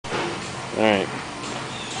Alright.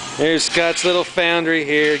 Here's Scott's little foundry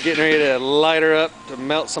here, getting ready to light her up to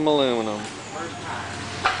melt some aluminum.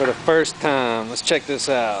 For the first time. Let's check this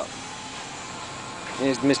out.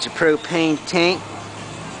 There's Mr. Propane Tank.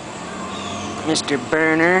 Mr.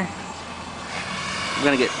 Burner. I'm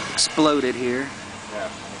gonna get exploded here. Yeah.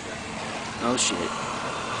 Oh shit.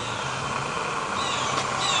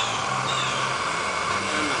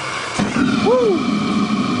 Woo!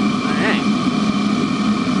 Alright.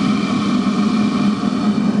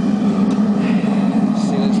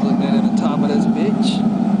 See, let's look down at the top of this bitch.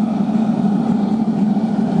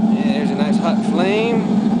 Yeah, there's a nice hot flame.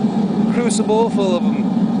 Crucible full of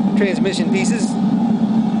transmission pieces.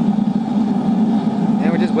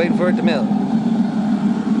 And we're just waiting for it to melt.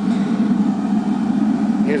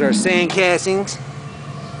 Here's our sand castings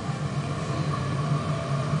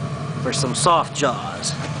for some soft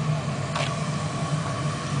jaws.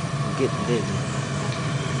 I'm getting busy.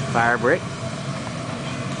 Fire brick.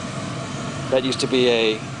 That used to be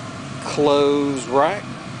a clothes rack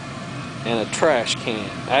and a trash can.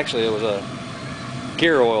 Actually, it was a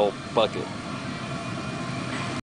gear oil bucket.